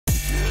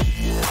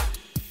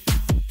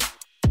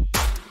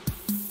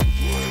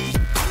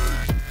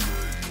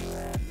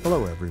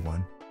Hello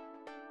everyone.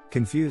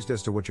 Confused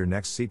as to what your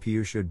next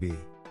CPU should be?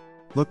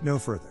 Look no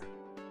further.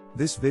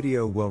 This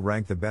video will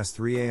rank the best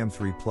 3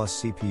 AM3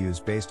 Plus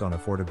CPUs based on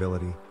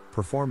affordability,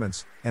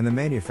 performance, and the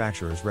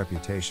manufacturer's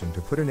reputation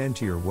to put an end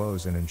to your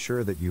woes and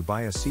ensure that you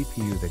buy a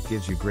CPU that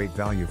gives you great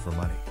value for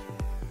money.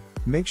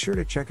 Make sure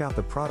to check out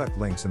the product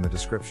links in the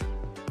description.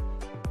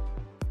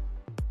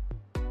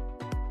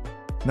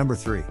 Number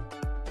 3.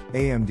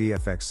 AMD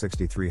FX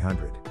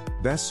 6300,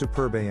 Best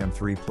Superb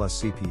AM3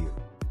 Plus CPU.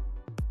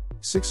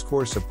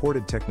 6-core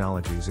supported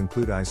technologies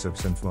include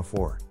ISOPS and FMA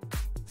 4,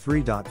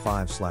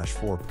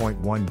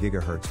 3.5/4.1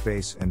 GHz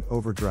base and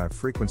overdrive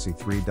frequency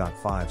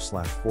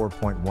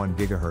 3.5/4.1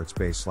 GHz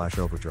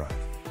base/overdrive.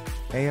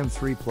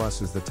 AM3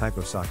 Plus is the type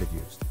of socket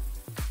used.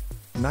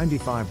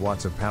 95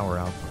 watts of power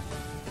output.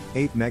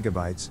 8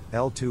 MB,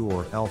 L2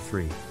 or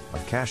L3,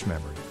 of cache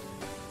memory.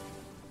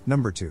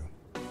 Number 2.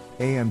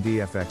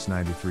 AMD FX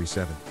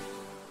 9370.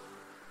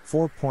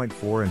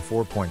 4.4 and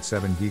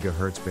 4.7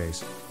 GHz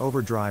base,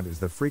 overdrive is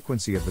the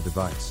frequency of the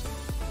device.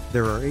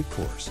 There are 8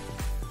 cores.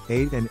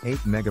 8 and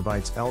 8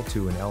 MB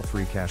L2 and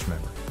L3 cache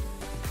memory.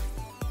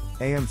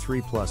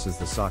 AM3 Plus is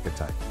the socket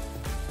type.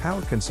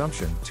 Power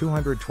consumption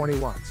 220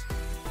 watts.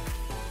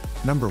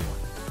 Number 1.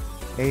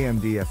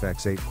 AMD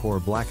FX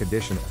 8-core Black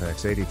Edition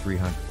FX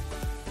 8300.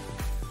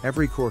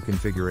 Every core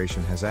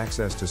configuration has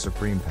access to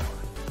supreme power.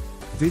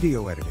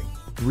 Video editing,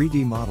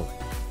 3D modeling,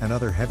 and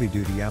other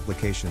heavy-duty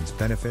applications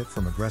benefit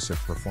from aggressive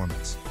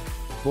performance.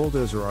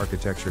 Bulldozer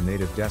architecture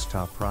native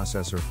desktop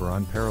processor for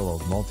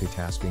unparalleled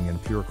multitasking and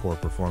pure core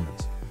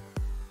performance.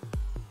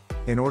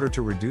 In order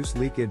to reduce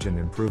leakage and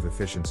improve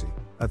efficiency,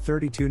 a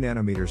 32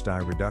 nanometers die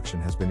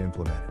reduction has been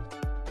implemented.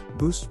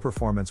 Boosts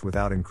performance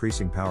without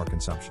increasing power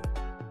consumption.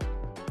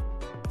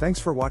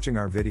 Thanks for watching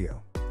our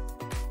video.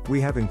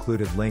 We have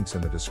included links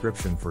in the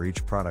description for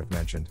each product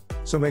mentioned,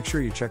 so make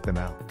sure you check them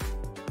out.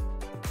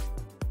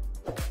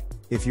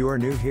 If you are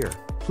new here,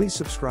 please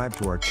subscribe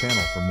to our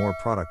channel for more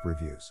product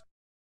reviews.